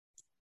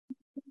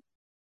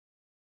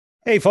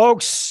Hey,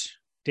 folks.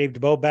 Dave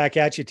DeBoe back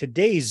at you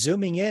today,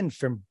 zooming in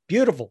from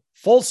beautiful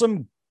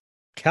Folsom,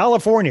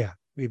 California.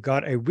 We've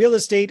got a real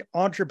estate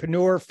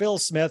entrepreneur, Phil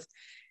Smith,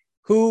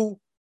 who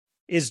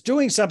is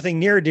doing something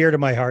near and dear to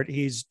my heart.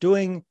 He's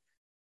doing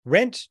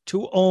rent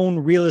to own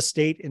real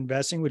estate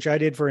investing, which I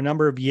did for a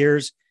number of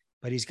years,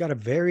 but he's got a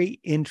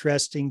very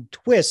interesting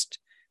twist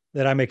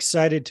that I'm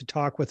excited to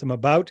talk with him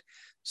about.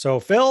 So,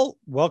 Phil,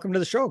 welcome to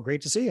the show.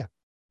 Great to see you.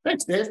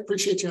 Thanks, Dave.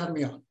 Appreciate you having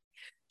me on.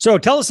 So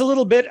tell us a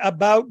little bit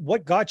about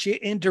what got you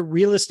into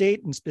real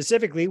estate and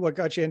specifically what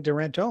got you into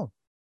rent to own.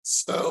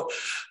 So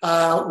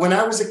when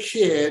I was a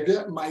kid,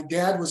 my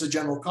dad was a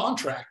general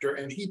contractor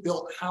and he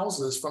built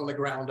houses from the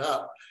ground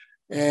up.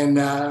 And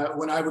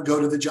when I would go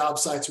to the job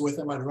sites with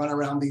him, I'd run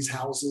around these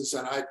houses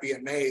and I'd be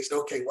amazed.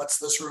 Okay, what's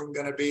this room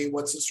going to be?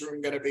 What's this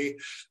room going to be?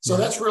 So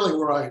that's really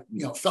where I,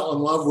 fell in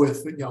love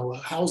with,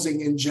 housing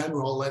in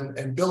general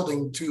and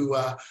building to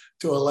a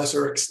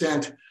lesser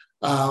extent.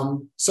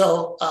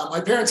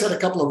 My parents had a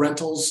couple of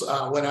rentals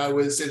when I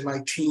was in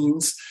my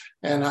teens,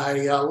 and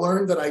I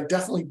learned that I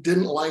definitely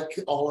didn't like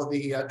all of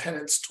the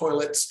tenants,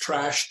 toilets,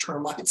 trash,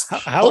 termites,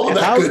 all of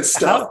that good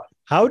stuff.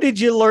 How did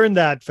you learn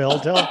that, Phil?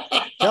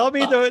 Tell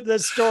me the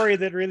story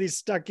that really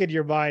stuck in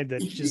your mind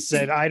that just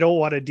said, I don't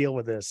want to deal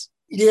with this.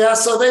 Yeah,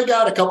 so they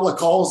got a couple of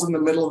calls in the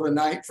middle of the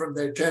night from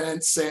their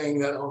tenants saying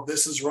that, oh,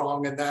 this is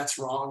wrong and that's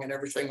wrong and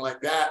everything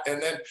like that.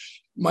 And then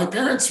my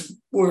parents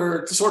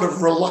were sort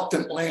of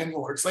reluctant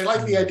landlords. They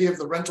liked the idea of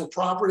the rental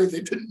property.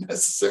 They didn't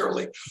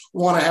necessarily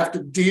want to have to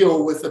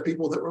deal with the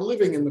people that were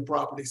living in the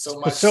property so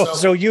much.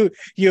 So you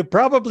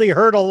probably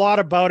heard a lot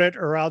about it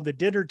around the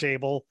dinner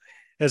table,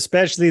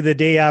 especially the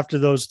day after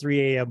those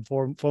 3 a.m.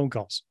 phone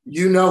calls.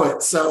 You know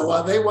it.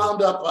 So they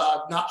wound up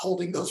not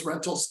holding those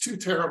rentals too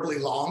terribly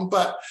long,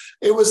 but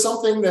it was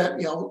something that,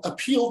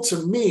 appealed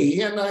to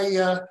me. And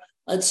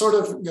I'd sort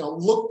of,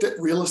 looked at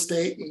real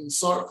estate and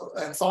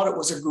thought it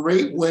was a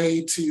great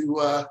way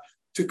to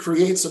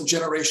create some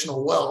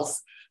generational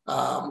wealth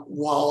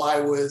while I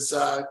was,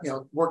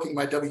 working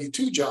my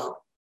W-2 job.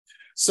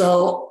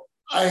 So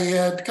I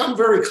had come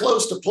very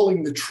close to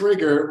pulling the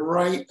trigger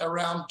right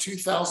around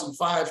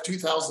 2005,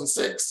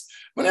 2006,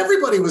 when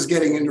everybody was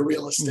getting into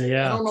real estate.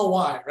 Yeah. I don't know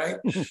why, right?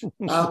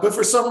 But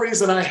for some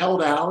reason I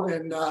held out.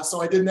 And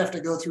so I didn't have to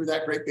go through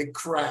that great big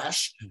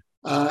crash.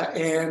 But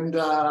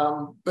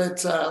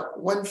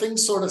when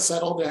things sort of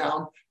settled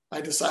down, I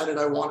decided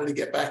I wanted to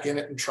get back in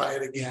it and try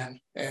it again.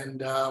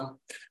 And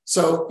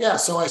so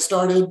I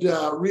started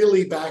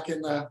really back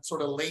in the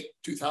sort of late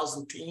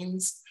 2000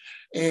 teens.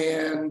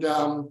 And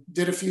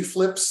did a few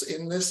flips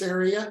in this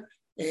area.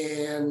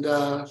 And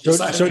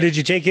so did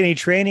you take any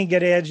training,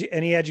 get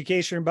any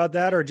education about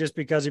that, or just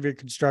because of your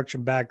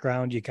construction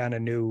background, you kind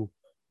of knew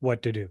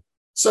what to do?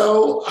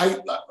 So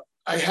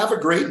I have a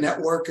great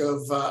network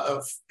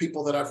of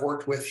people that I've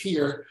worked with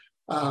here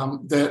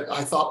that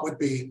I thought would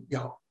be,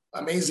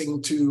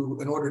 amazing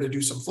in order to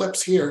do some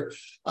flips here.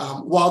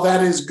 While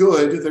that is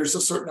good, there's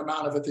a certain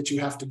amount of it that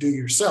you have to do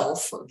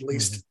yourself. At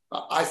least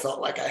I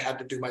felt like I had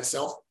to do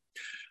myself.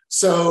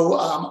 So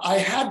I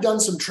had done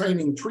some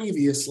training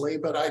previously,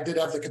 but I did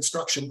have the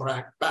construction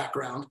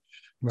background.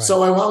 Right.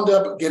 So I wound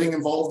up getting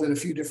involved in a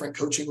few different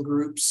coaching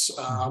groups,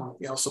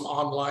 some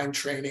online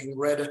training,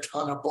 read a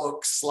ton of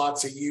books,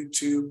 lots of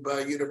YouTube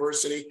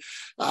university.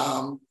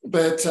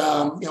 But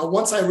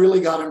once I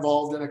really got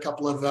involved in a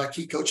couple of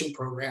key coaching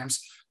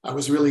programs, I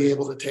was really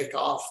able to take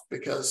off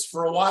because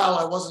for a while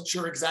I wasn't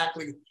sure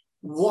exactly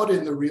what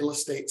in the real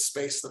estate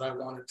space that I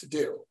wanted to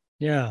do.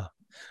 Yeah.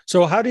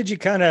 So how did you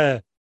kind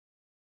of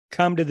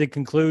come to the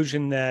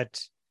conclusion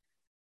that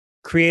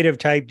creative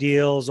type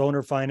deals,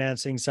 owner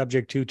financing,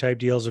 subject to type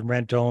deals, and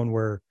rent own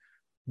were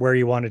where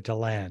you wanted to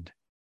land?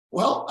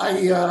 Well,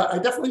 I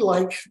definitely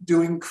like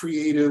doing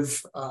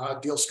creative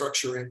deal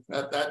structuring.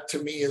 That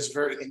to me is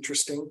very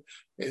interesting.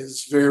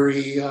 Is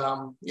very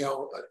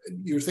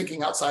you're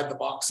thinking outside the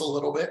box a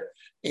little bit.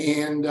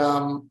 And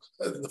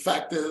the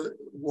fact that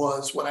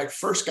was when I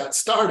first got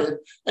started,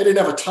 I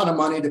didn't have a ton of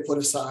money to put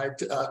aside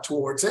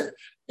towards it.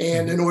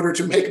 And in order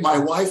to make my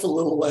wife a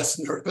little less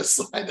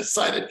nervous, I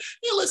decided,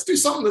 let's do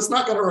something that's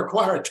not going to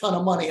require a ton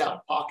of money out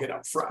of pocket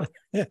up front.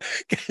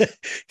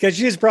 Because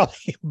she's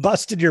probably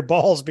busted your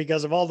balls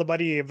because of all the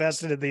money you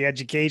invested in the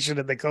education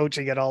and the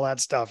coaching and all that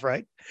stuff,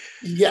 right?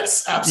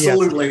 Yes,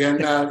 absolutely. Yeah.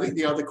 And,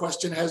 the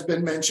question has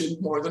been mentioned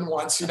more than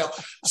once,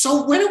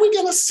 so when are we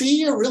going to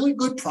see a really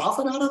good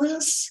profit out of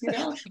this?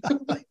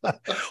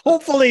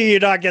 Hopefully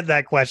you're not getting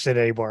that question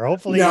anymore.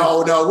 Hopefully.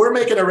 No, we're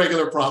making a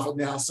regular profit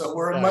now. So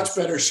we're in much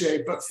better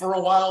shape. But for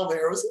a while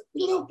there was a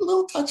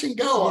little touch and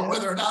go on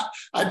whether or not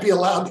I'd be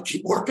allowed to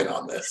keep working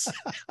on this.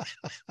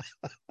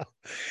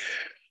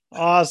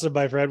 Awesome,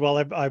 my friend.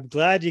 Well, I'm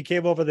glad you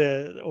came over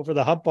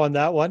the hump on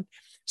that one.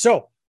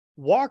 So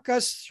walk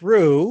us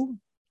through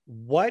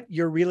what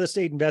your real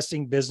estate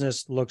investing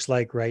business looks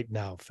like right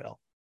now, Phil.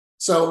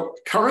 So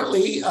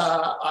currently,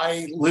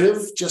 I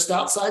live just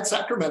outside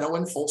Sacramento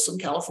in Folsom,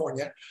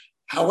 California.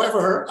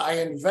 However, I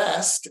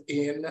invest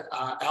in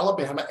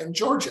Alabama and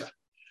Georgia.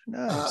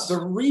 Nice. The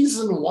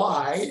reason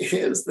why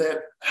is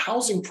that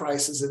housing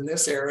prices in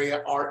this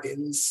area are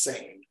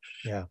insane.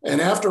 Yeah. And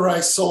after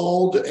I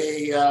sold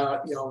really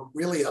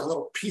a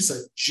little piece of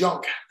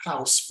junk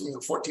house,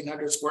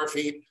 1,400 square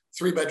feet,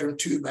 3-bedroom,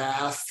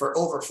 2-bath for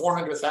over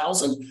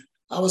 400,000,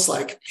 I was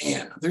like,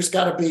 man, there's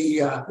got to be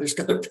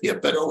a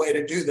better way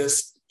to do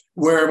this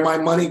where my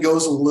money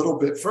goes a little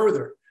bit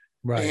further.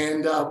 Right.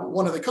 And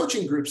one of the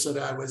coaching groups that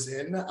I was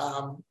in,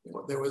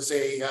 there was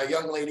a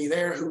young lady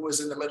there who was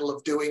in the middle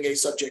of doing a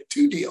subject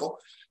to deal,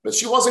 but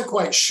she wasn't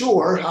quite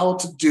sure how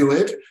to do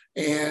it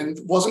and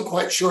wasn't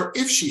quite sure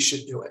if she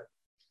should do it.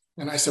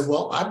 And I said,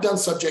 well, I've done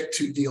subject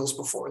to deals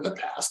before in the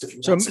past. If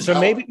you want some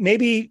help.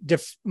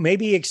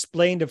 maybe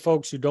explain to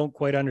folks who don't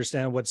quite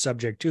understand what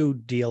subject to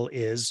deal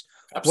is.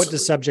 Absolutely. What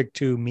does subject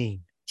to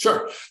mean?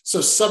 Sure.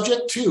 So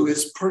subject to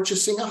is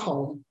purchasing a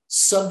home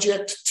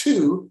subject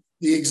to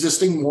the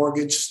existing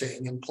mortgage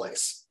staying in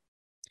place.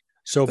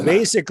 So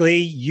basically,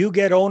 you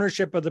get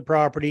ownership of the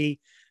property,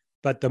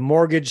 but the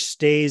mortgage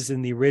stays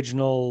in the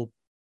original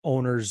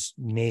owner's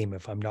name,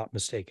 if I'm not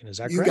mistaken. Is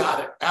that correct? You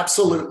got it.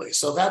 Absolutely.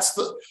 So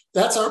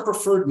that's our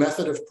preferred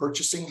method of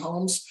purchasing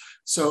homes.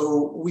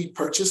 So we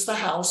purchase the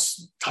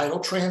house, title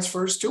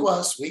transfers to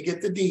us, we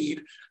get the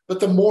deed,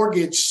 but the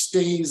mortgage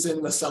stays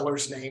in the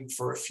seller's name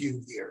for a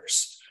few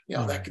years.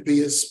 That could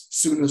be as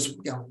soon as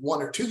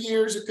 1 or 2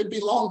 years. It could be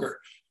longer.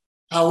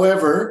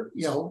 However,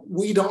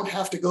 we don't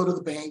have to go to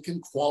the bank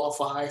and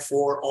qualify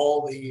for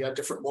all the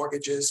different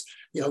mortgages,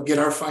 get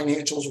our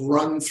financials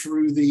run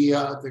through the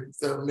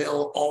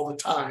mill all the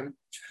time.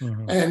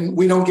 Mm-hmm. And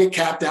we don't get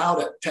capped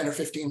out at 10 or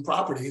 15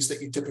 properties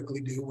that you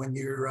typically do when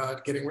you're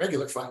getting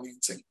regular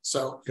financing.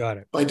 So got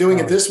it. By doing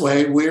it this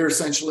way, we're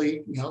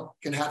essentially,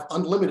 can have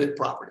unlimited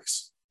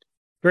properties.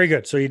 Very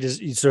good. So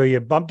you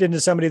bumped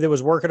into somebody that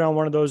was working on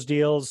one of those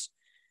deals.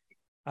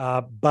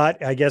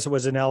 But I guess it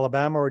was in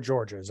Alabama or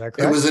Georgia. Is that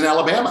correct? It was in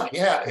Alabama.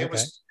 Yeah, okay.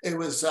 It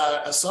was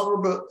a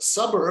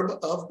suburb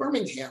of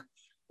Birmingham,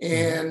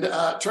 and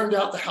turned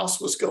out the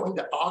house was going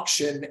to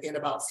auction in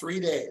about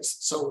 3 days.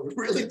 So we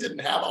really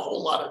didn't have a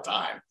whole lot of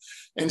time,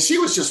 and she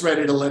was just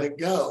ready to let it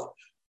go.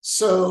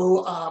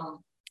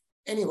 So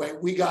anyway,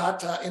 we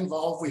got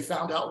involved. We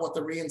found out what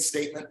the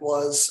reinstatement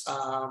was,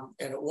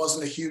 and it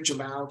wasn't a huge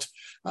amount.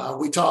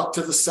 We talked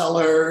to the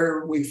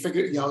seller. We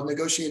figured,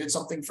 negotiated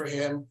something for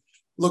him.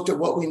 Looked at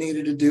what we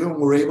needed to do, and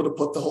we're able to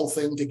put the whole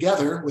thing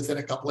together within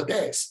a couple of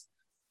days.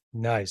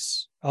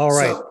 Nice. All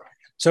right.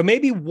 So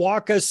maybe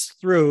walk us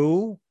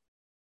through.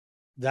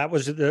 That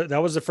was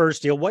the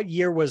first deal. What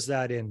year was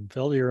that in,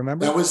 Phil? Do you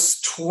remember? That was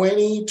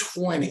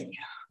 2020.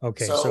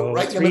 Okay. So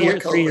right in the middle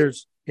of COVID. 3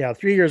 years. Yeah.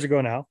 3 years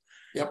ago now.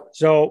 Yep.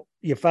 So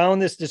you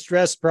found this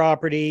distressed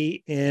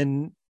property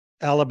in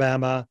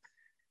Alabama.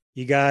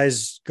 You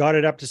guys got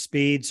it up to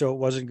speed, so it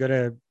wasn't going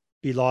to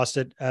be lost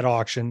at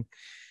auction.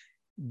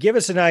 Give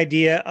us an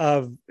idea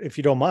of, if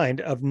you don't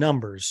mind, of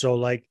numbers. So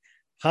like,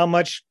 how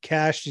much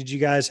cash did you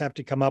guys have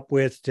to come up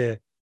with to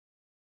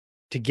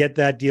get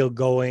that deal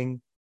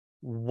going?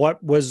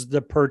 What was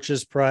the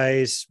purchase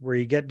price? Were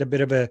you getting a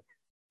bit of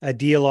a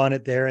deal on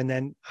it there? And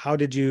then how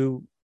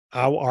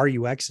are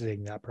you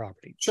exiting that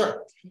property?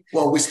 Sure.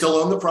 Well, we still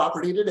own the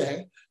property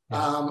today.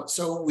 Yeah.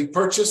 So we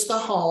purchased the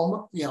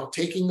home,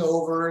 taking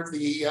over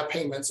the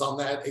payments on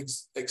that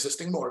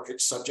existing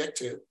mortgage subject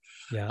to.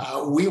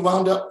 Yeah. We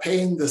wound up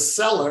paying the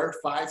seller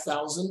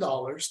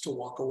 $5,000 to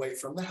walk away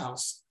from the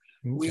house.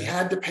 Okay. We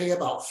had to pay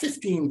about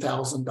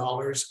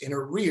 $15,000 in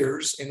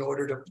arrears in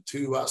order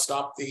to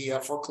stop the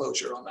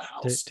foreclosure on the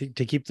house.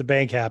 To keep the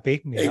bank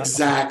happy. Yeah.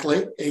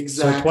 Exactly.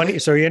 So 20.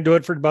 So you do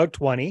it for about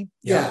 20.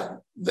 Yeah.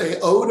 They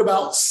owed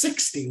about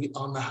 60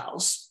 on the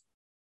house,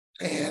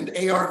 and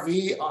ARV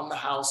on the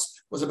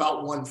house was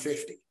about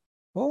 150.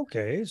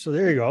 Okay. So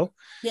there you go.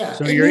 Yeah.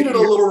 So it needed a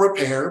little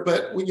repair,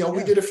 but we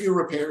did a few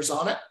repairs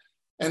on it.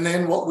 And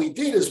then what we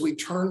did is we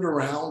turned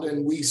around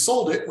and we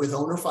sold it with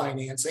owner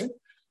financing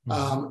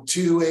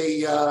to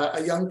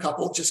a young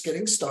couple just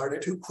getting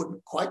started who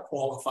couldn't quite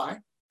qualify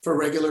for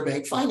regular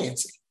bank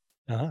financing.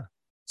 Uh-huh.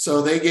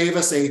 So they gave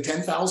us a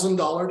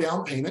 $10,000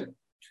 down payment,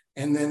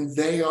 and then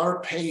they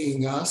are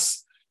paying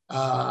us,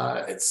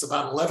 it's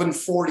about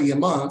 $1,140 a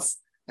month,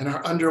 and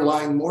our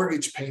underlying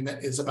mortgage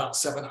payment is about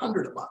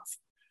 $700 a month.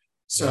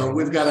 So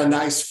we've got a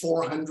nice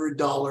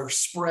 $400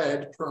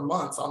 spread per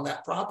month on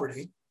that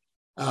property.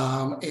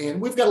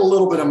 And we've got a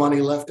little bit of money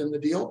left in the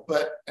deal,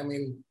 but I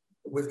mean,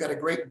 we've got a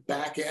great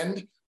back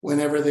end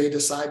whenever they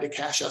decide to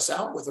cash us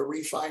out with a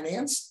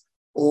refinance,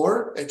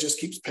 or it just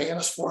keeps paying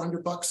us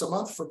 $400 a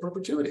month for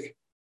perpetuity.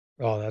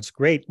 Oh, that's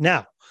great.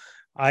 Now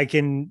I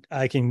can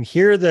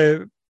hear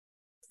the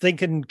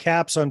thinking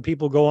caps on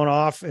people going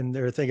off, and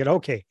they're thinking,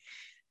 okay,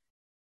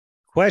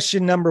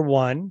 question number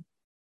one,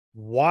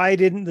 why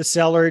didn't the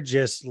seller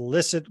just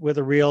list it with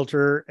a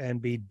realtor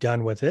and be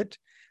done with it,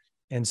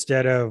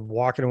 instead of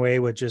walking away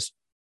with just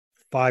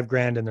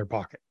 $5,000 in their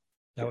pocket?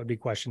 That would be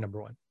question number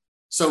one.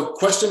 So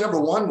question number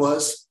one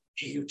was,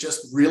 he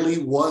just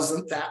really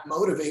wasn't that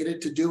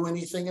motivated to do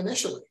anything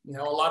initially. You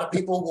know, a lot of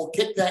people will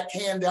kick that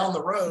can down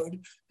the road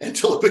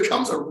until it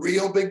becomes a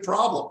real big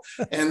problem.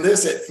 And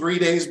this at 3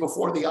 days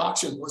before the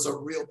auction was a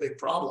real big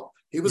problem.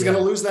 He was going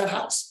to lose that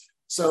house.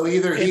 So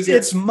either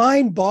it's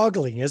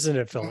mind-boggling, isn't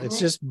it, Phil? Mm-hmm. It's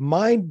just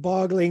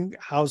mind-boggling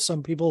how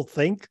some people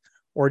think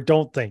or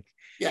don't think.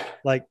 Yeah.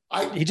 Like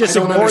he just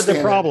ignored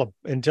the problem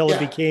until it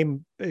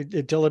became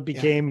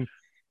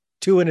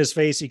two in his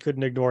face. He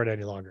couldn't ignore it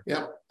any longer.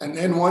 Yeah. And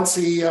then once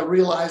he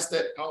realized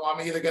that, oh,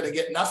 I'm either going to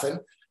get nothing,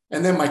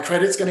 and then my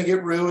credit's going to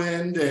get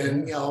ruined,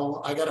 and you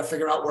know, I got to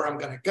figure out where I'm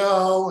going to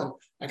go, and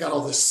I got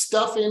all this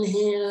stuff in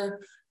here.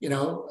 You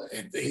know,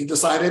 he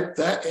decided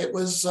that it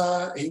was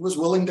he was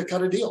willing to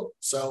cut a deal.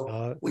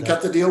 So we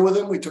cut the deal with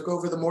him. We took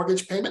over the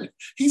mortgage payment.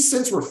 He's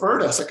since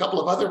referred us a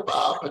couple of other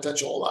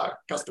potential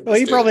customers. Well,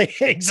 he probably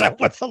hangs out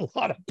with a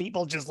lot of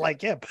people just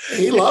like him.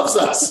 He loves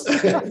us.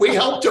 We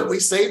helped him. We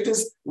saved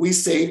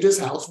his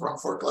house from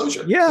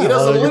foreclosure. Yeah, he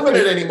doesn't live in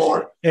it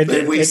anymore. And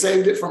we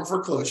saved it from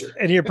foreclosure.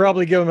 And you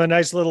probably give him a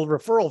nice little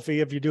referral fee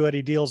if you do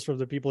any deals from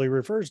the people he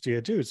refers to you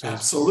too. So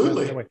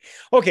absolutely.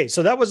 Okay,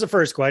 so that was the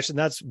first question.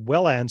 That's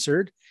well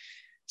answered.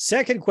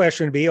 Second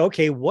question would be,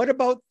 okay, what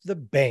about the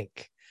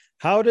bank?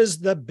 How does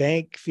the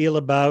bank feel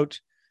about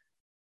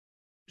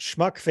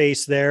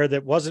Schmuckface there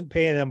that wasn't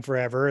paying them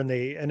forever, and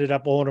they ended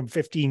up owing him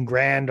 15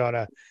 grand on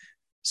a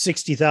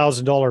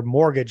 $60,000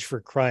 mortgage, for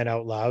crying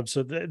out loud?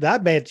 So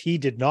that meant he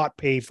did not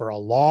pay for a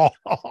long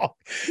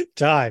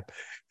time.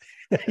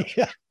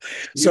 Yeah.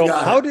 So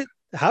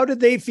how did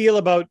they feel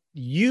about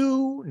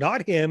you,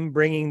 not him,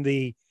 bringing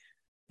the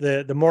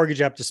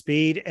mortgage up to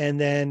speed,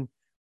 and then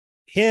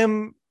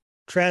him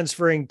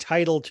transferring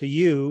title to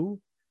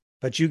you,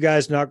 but you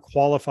guys not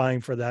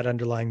qualifying for that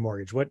underlying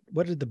mortgage? What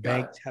did the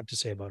bank have to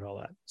say about all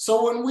that?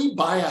 So when we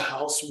buy a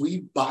house,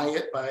 we buy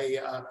it by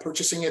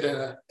purchasing it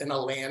in a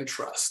land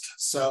trust.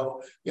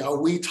 So, you know,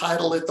 we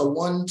title it the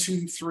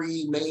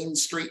 123 Main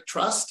Street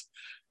Trust.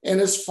 And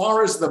as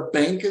far as the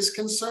bank is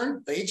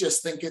concerned, they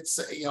just think it's,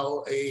 you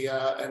know,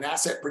 an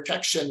asset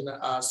protection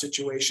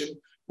situation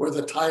where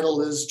the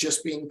title is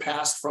just being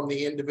passed from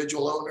the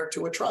individual owner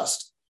to a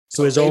trust.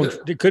 So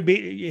it could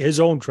be his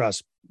own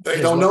trust. They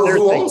don't know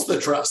who owns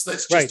the trust.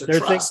 That's just a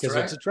trust,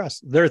 right? It's a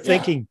trust. They're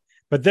thinking,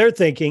 but they're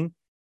thinking,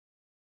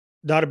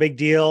 not a big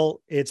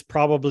deal. It's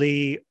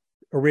probably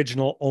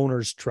original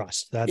owner's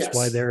trust. That's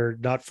why they're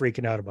not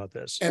freaking out about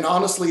this. And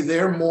honestly,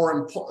 they're more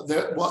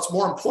important. What's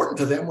more important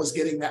to them was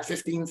getting that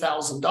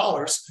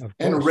 $15,000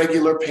 and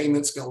regular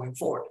payments going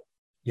forward.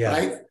 Yeah.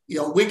 Right. You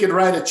know, we could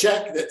write a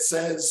check that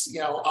says, you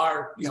know,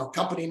 our, you know,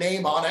 company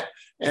name on it,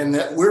 and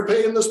that we're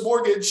paying this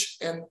mortgage,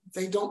 and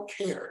they don't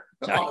care.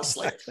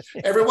 Honestly,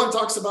 everyone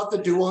talks about the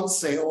due on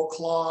sale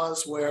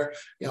clause, where,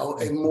 you know,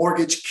 a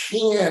mortgage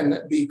can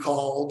be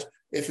called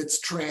if it's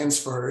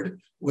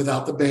transferred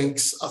without the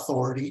bank's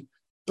authority.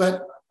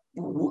 But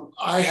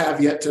I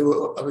have yet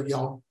to, you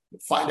know,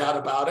 find out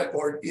about it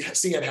or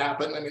see it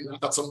happen. I mean, I've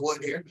got some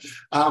wood here,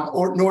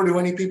 or nor do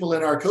any people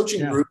in our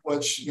coaching group,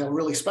 which, you know,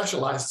 really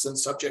specializes in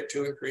subject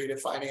to and creative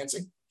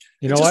financing.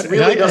 You know what?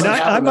 Really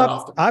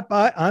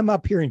I'm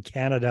up here in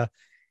Canada,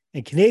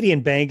 and Canadian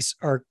banks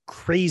are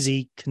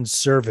crazy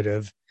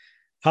conservative.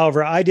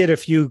 However, I did a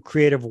few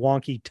creative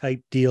wonky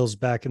type deals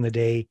back in the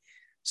day,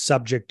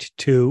 subject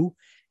to,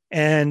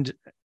 and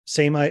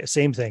same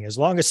thing. As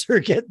long as they're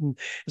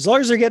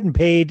getting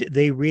paid,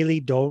 they really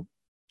don't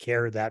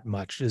care that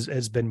much,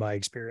 has been my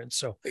experience.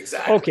 So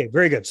exactly. Okay,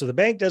 very good. So the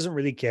bank doesn't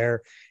really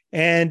care.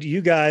 And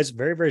you guys,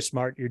 very, very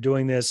smart. You're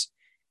doing this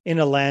in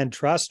a land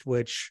trust,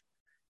 which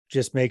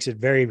just makes it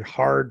very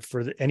hard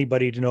for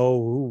anybody to know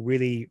who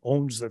really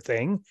owns the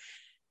thing.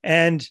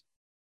 And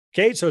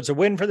okay, so it's a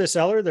win for the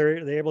seller.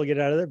 They're able to get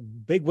out of there.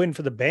 Big win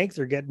for the bank.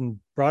 They're getting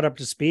brought up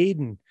to speed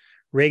and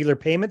regular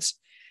payments.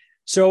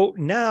 So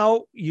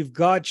now you've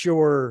got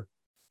your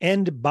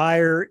end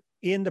buyer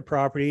in the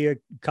property, a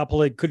couple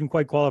that couldn't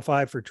quite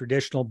qualify for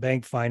traditional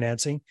bank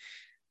financing.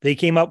 They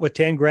came up with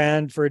 10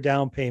 grand for a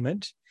down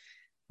payment.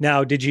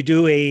 Now, did you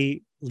do a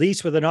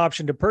lease with an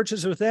option to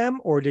purchase with them,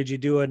 or did you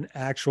do an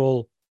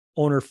actual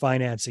owner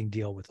financing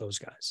deal with those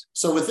guys?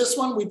 So with this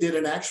one, we did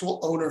an actual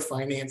owner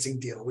financing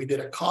deal. We did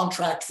a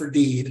contract for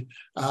deed,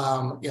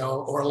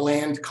 or a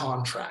land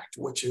contract,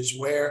 which is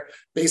where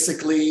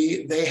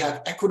basically they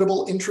have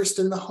equitable interest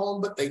in the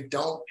home, but they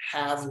don't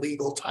have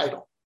legal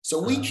title. So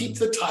we keep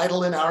the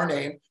title in our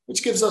name,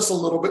 which gives us a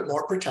little bit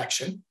more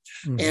protection.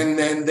 Mm-hmm. And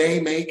then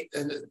they make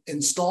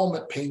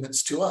installment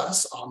payments to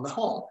us on the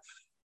home.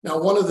 Now,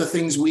 one of the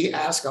things we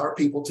ask our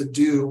people to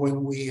do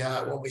when we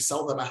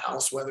sell them a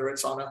house, whether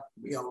it's on a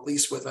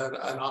lease with an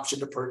option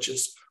to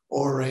purchase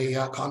or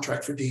a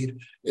contract for deed,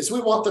 is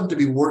we want them to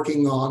be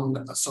working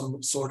on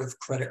some sort of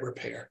credit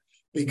repair.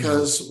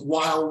 Because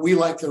while we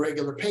like the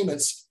regular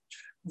payments,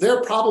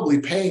 they're probably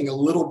paying a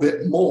little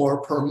bit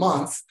more per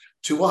month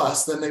to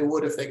us than they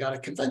would if they got a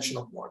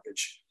conventional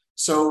mortgage.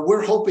 So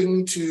we're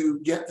hoping to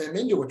get them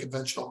into a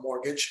conventional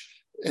mortgage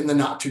in the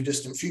not too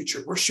distant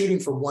future. We're shooting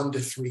for 1 to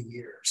 3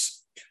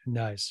 years.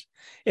 Nice.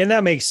 And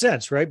that makes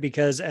sense, right?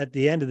 Because at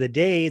the end of the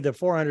day, the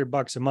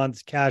 $400 a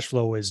month cash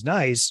flow is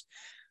nice,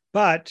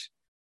 but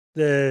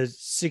the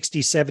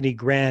 60, 70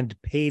 grand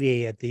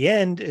payday at the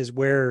end is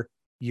where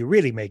you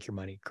really make your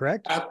money,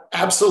 correct?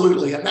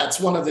 Absolutely, and that's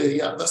one of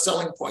the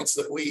selling points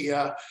that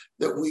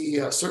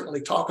we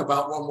certainly talk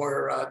about when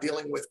we're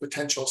dealing with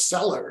potential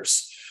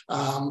sellers.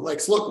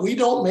 Like, look, we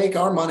don't make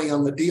our money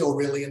on the deal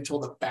really until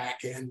the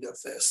back end of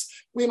this.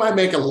 We might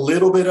make a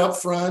little bit up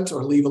front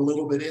or leave a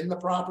little bit in the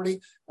property,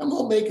 and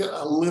we'll make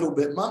a little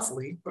bit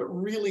monthly, but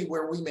really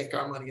where we make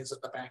our money is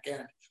at the back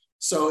end.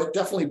 So it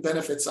definitely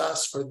benefits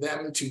us for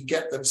them to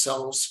get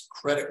themselves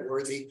credit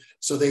worthy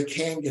so they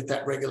can get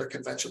that regular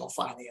conventional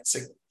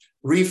financing,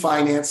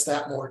 refinance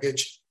that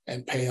mortgage,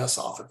 and pay us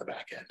off at the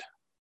back end.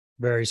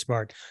 Very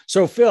smart.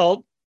 So,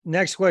 Phil,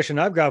 next question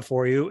I've got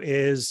for you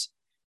is,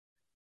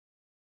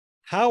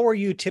 how are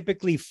you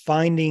typically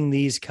finding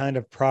these kind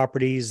of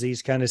properties,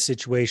 these kind of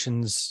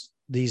situations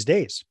these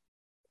days?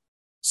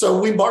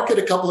 So we market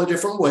a couple of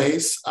different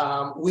ways.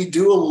 We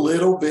do a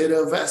little bit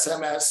of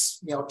SMS,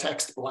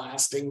 text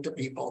blasting to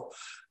people.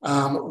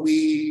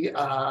 We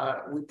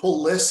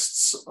pull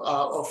lists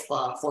of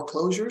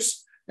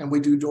foreclosures, and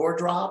we do door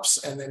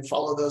drops, and then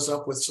follow those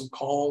up with some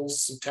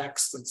calls, some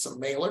texts, and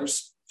some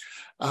mailers.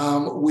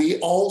 We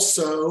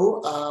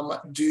also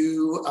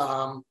do.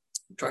 I'm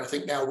trying to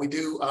think now. We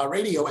do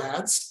radio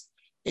ads.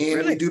 And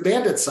Really? we do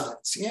bandit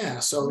signs. Yeah.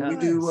 So Nice.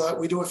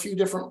 we do a few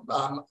different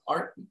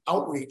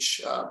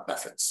outreach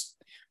methods.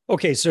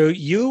 Okay. So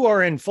you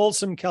are in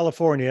Folsom,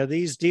 California.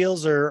 These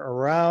deals are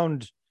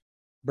around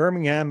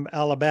Birmingham,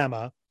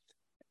 Alabama,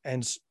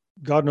 and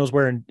God knows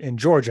where in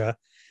Georgia.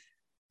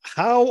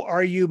 How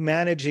are you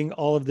managing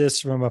all of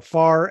this from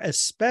afar,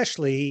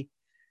 especially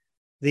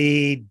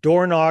the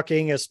door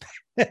knocking,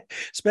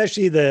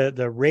 especially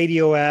the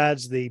radio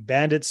ads, the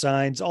bandit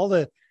signs, all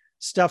the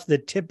stuff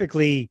that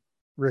typically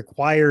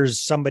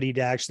requires somebody to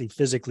actually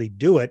physically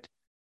do it?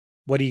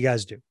 What do you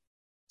guys do?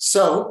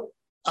 So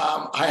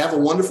I have a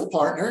wonderful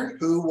partner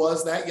who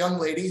was that young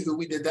lady who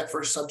we did that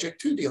first subject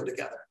to deal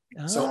together.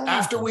 So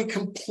after we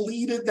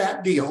completed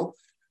that deal,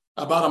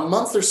 about a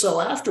month or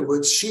so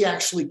afterwards, she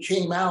actually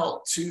came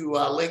out to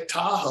Lake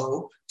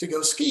Tahoe to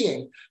go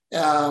skiing.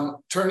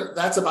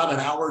 That's about an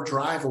hour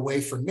drive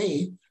away from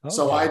me. Okay.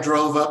 So I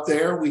drove up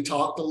there. We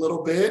talked a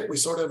little bit. We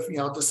sort of,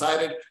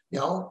 decided,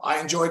 I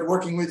enjoyed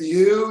working with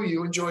you.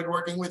 You enjoyed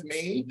working with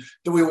me.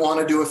 Do we want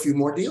to do a few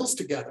more deals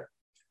together?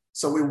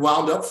 So we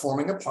wound up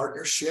forming a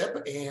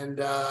partnership and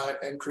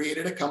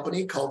created a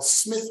company called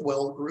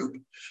Smithwell Group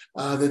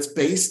that's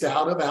based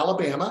out of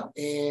Alabama.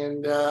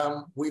 And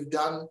we've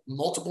done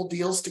multiple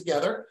deals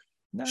together.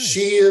 Nice.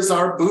 She is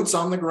our boots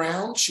on the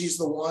ground. She's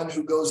the one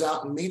who goes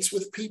out and meets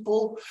with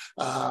people.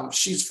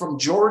 She's from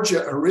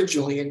Georgia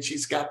originally, and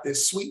she's got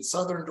this sweet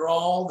Southern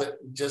drawl that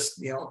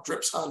just,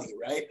 drips honey,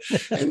 right?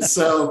 And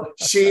so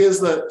she's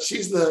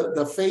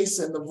the face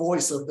and the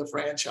voice of the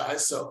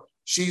franchise. So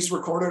she's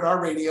recorded our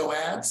radio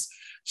ads.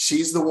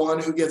 She's the one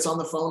who gets on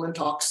the phone and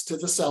talks to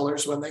the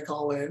sellers when they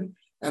call in.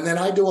 And then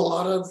I do a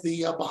lot of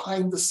the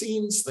behind the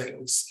scenes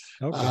things,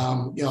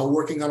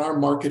 working on our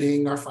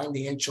marketing, our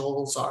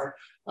financials,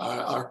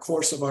 our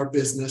course of our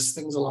business,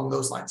 things along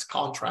those lines,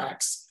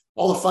 contracts,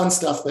 all the fun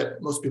stuff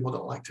that most people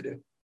don't like to do.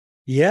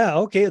 Yeah.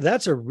 Okay.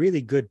 That's a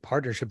really good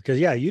partnership because,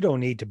 you don't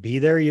need to be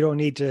there. You don't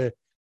need to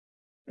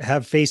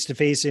have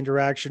face-to-face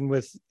interaction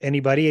with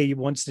anybody.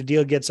 Once the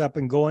deal gets up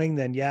and going,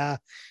 then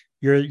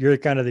you're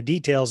kind of the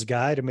details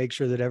guy to make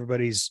sure that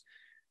everybody's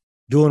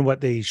doing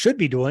what they should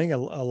be doing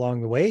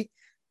along the way.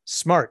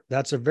 Smart.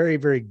 That's a very,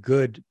 very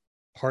good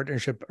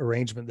partnership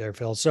arrangement there,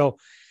 Phil. So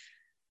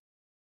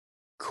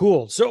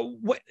cool. So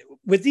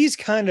with these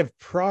kind of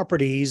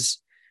properties,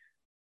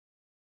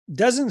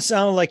 doesn't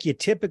sound like you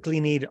typically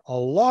need a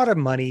lot of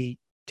money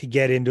to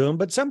get into them,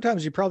 but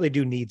sometimes you probably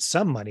do need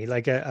some money.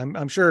 Like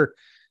I'm sure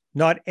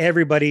not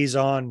everybody's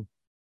on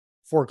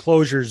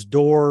foreclosure's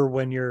door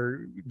when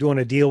you're doing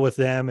a deal with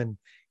them, and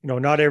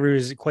not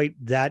everybody's quite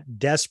that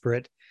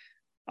desperate.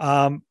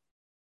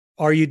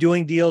 Are you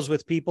doing deals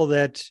with people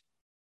that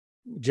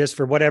just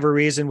for whatever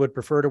reason would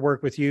prefer to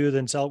work with you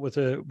than sell it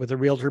with a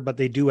realtor, but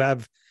they do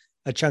have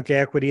a chunk of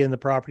equity in the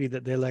property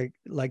that they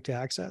like to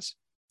access?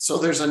 So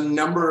there's a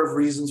number of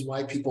reasons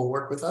why people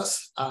work with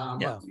us.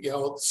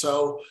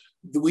 So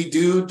we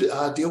do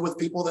deal with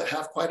people that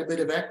have quite a bit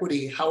of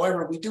equity.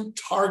 However, we do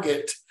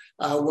target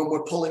when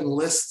we're pulling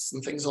lists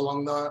and things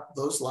along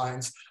those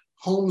lines,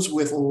 homes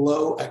with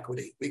low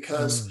equity,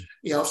 because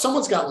if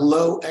someone's got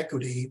low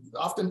equity,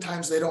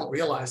 oftentimes they don't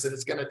realize that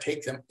it's going to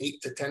take them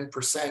 8 to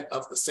 10%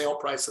 of the sale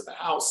price of the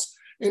house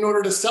in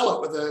order to sell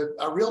it with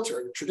a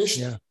realtor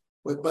traditionally. Yeah.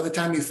 By the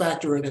time you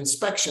factor in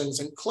inspections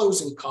and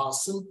closing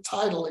costs and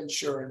title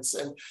insurance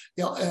and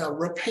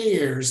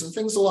repairs and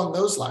things along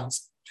those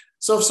lines.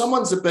 So if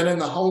someone's been in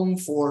the home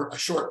for a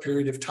short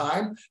period of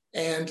time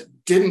and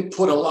didn't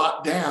put a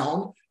lot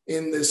down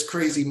in this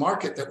crazy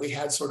market that we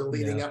had sort of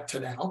leading up to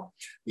now,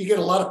 you get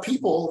a lot of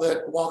people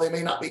that while they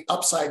may not be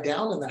upside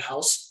down in the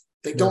house,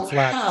 they don't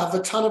have a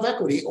ton of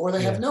equity or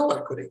they have no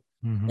equity.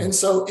 Mm-hmm. And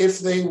so if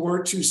they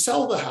were to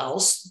sell the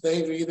house,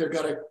 they've either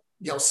got to,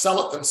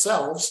 sell it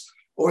themselves,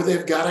 or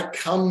they've got to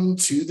come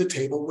to the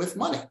table with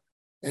money.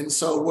 And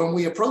so when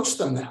we approach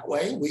them that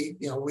way, we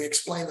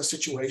explain the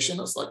situation.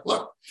 It's like,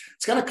 look,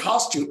 it's going to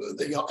cost you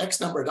X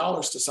number of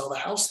dollars to sell the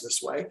house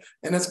this way,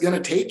 and it's going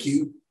to take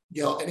you,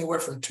 anywhere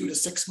from 2 to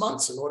 6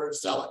 months in order to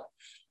sell it.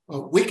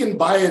 We can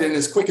buy it in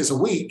as quick as a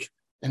week,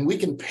 and we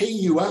can pay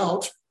you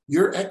out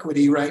your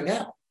equity right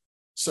now.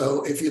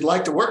 So if you'd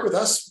like to work with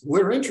us,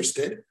 we're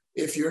interested.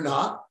 If you're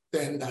not,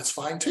 then that's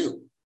fine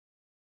too.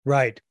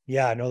 Right.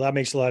 Yeah, no, that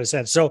makes a lot of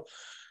sense.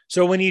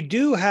 So when you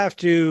do have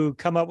to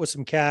come up with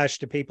some cash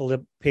to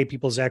pay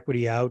people's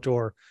equity out,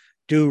 or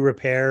do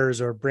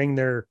repairs, or bring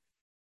their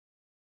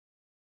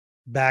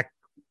back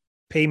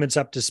payments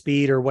up to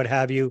speed, or what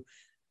have you,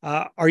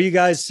 are you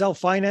guys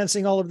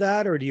self-financing all of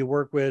that, or do you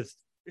work with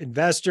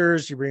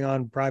investors? You bring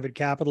on private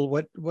capital?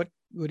 What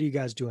do you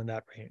guys do in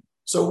that range?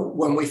 So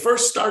when we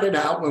first started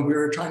out, when we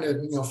were trying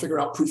to figure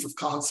out proof of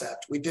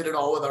concept, we did it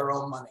all with our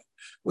own money.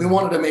 We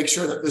wanted to make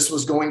sure that this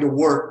was going to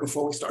work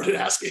before we started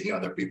asking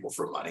other people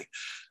for money.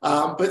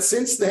 But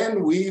since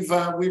then, we've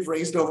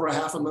raised over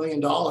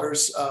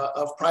 $500,000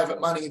 of private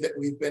money that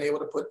we've been able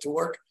to put to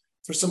work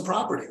for some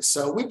properties.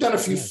 So we've done a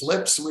few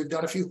flips, we've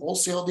done a few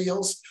wholesale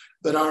deals,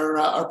 but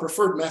our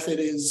preferred method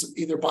is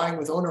either buying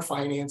with owner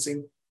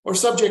financing or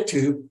subject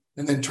to,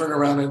 and then turn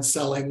around and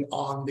selling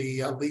on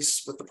the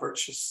lease with the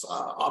purchase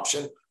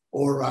option,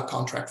 or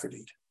contract for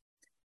deed.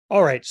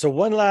 All right. So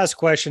one last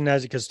question,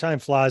 because time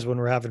flies when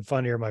we're having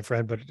fun here, my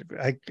friend, but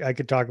I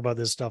could talk about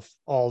this stuff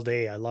all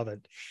day. I love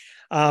it.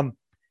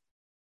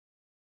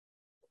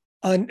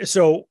 And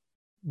so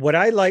what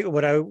I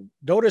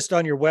noticed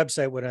on your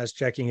website when I was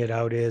checking it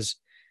out is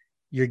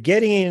you're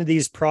getting into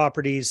these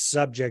properties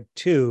subject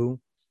to,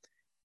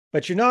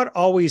 but you're not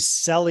always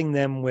selling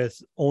them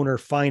with owner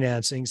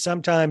financing.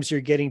 Sometimes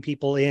you're getting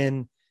people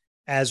in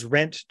as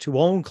rent to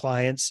own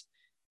clients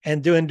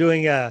and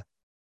doing a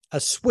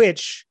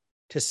switch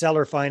to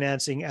seller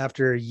financing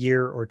after a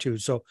year or two.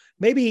 So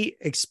maybe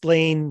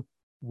explain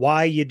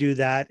why you do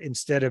that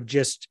instead of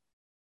just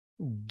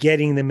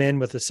getting them in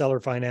with the seller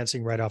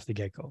financing right off the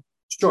get-go.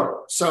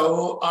 Sure.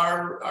 So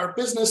our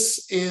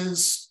business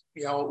is,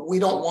 we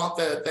don't want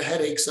the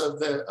headaches of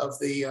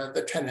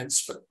the tenants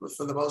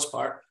for the most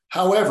part.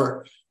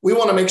 However, we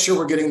want to make sure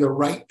we're getting the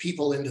right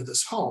people into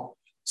this home.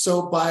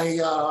 So by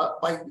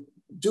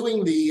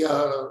doing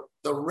the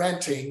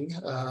renting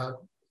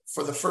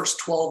for the first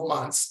 12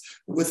 months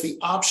with the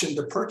option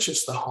to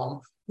purchase the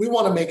home, we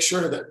want to make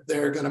sure that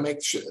they're going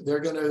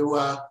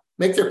to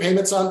make their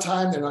payments on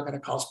time. They're not going to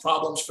cause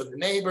problems for the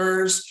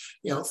neighbors,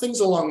 things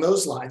along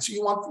those lines.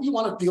 You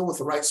want to deal with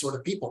the right sort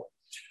of people.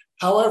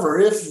 However,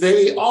 if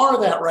they are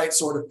that right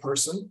sort of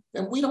person,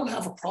 then we don't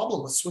have a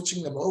problem with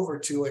switching them over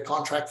to a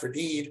contract for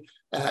deed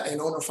and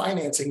owner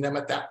financing them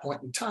at that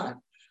point in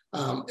time.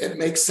 It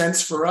makes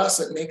sense for us.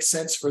 It makes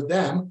sense for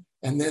them.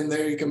 And then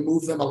there you can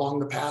move them along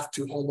the path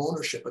to home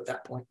ownership at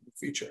that point in the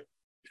future.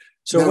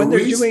 So when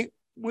they're doing,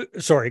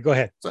 sorry, go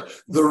ahead. So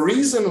the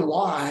reason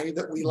why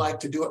that we like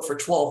to do it for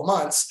 12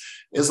 months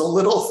is a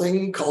little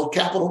thing called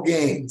capital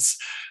gains.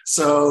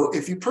 So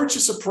if you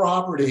purchase a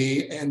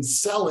property and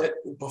sell it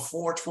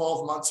before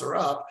 12 months are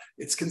up,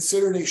 it's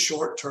considered a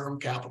short-term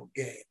capital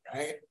gain,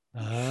 right?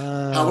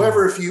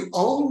 However, if you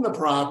own the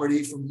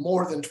property for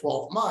more than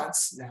 12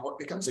 months, now it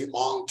becomes a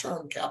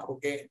long-term capital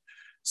gain.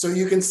 So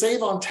you can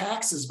save on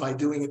taxes by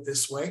doing it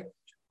this way.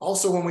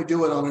 Also, when we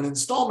do it on an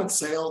installment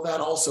sale, that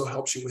also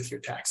helps you with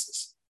your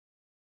taxes.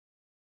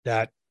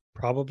 That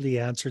probably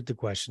answered the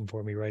question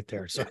for me right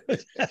there. So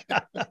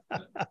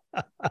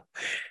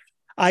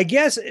I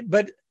guess,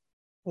 but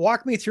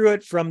walk me through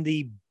it from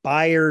the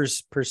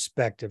buyer's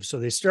perspective. So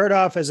they start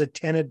off as a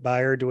tenant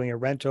buyer doing a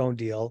rent-own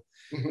deal.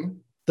 Mm-hmm.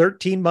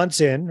 13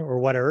 months in or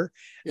whatever,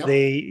 yep.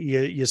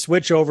 You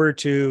switch over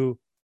to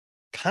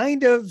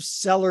kind of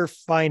seller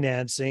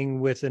financing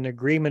with an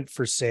agreement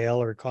for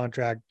sale or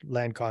contract,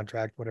 land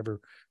contract,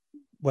 whatever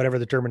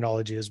the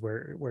terminology is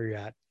where you're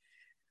at.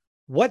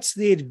 What's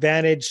the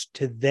advantage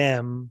to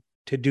them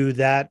to do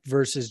that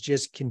versus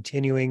just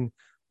continuing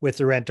with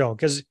the rent own?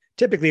 Because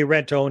typically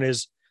rent own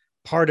is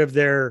part of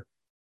their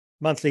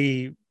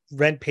monthly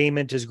rent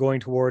payment is going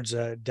towards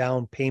a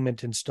down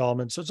payment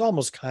installment. So it's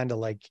almost kind of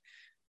like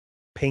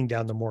paying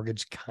down the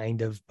mortgage,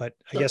 kind of, but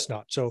I guess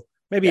not. So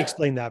maybe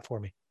explain that for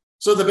me.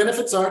 So the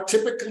benefits are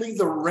typically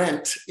the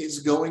rent is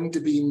going to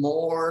be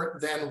more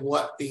than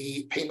what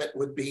the payment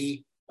would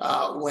be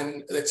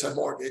when it's a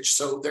mortgage.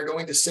 So they're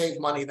going to save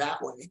money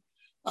that way.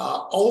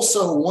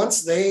 Also,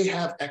 once they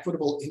have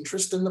equitable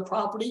interest in the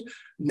property,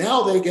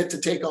 now they get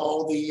to take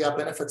all the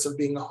benefits of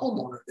being a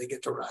homeowner. They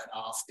get to write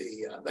off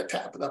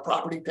the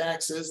property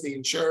taxes, the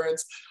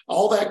insurance,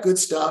 all that good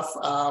stuff.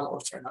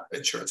 Not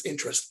insurance,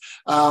 interest.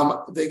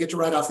 They get to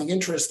write off the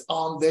interest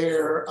on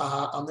their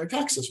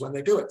taxes when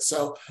they do it.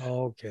 So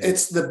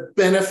It's the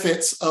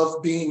benefits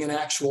of being an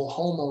actual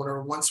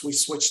homeowner once we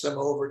switch them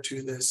over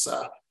to this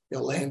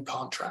land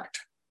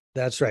contract.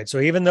 That's right. So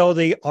even though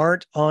they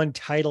aren't on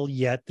title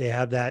yet, they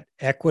have that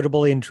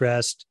equitable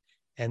interest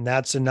And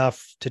that's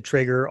enough to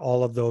trigger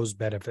all of those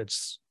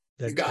benefits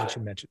that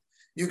you mentioned.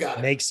 You got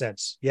it. Makes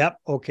sense. Yep.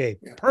 Okay.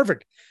 Yeah.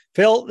 Perfect.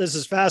 Phil, this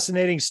is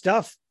fascinating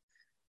stuff.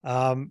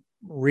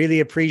 Really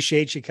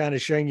appreciate you kind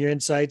of sharing your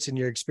insights and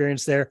your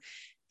experience there.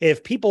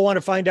 If people want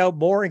to find out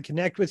more and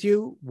connect with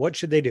you, what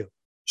should they do?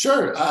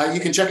 Sure.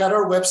 You can check out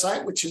our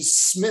website, which is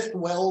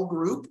Smithwell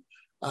Group,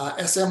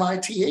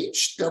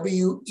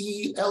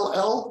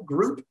 SMITHWELL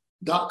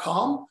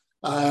group.com.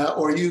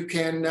 Or you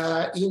can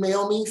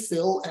email me,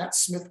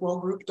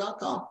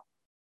 phil@smithwellgroup.com.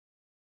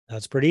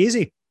 That's pretty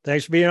easy.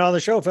 Thanks for being on the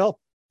show, Phil.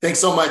 Thanks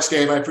so much,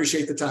 Dave. I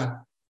appreciate the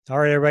time. All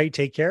right, everybody.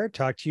 Take care.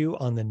 Talk to you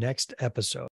on the next episode.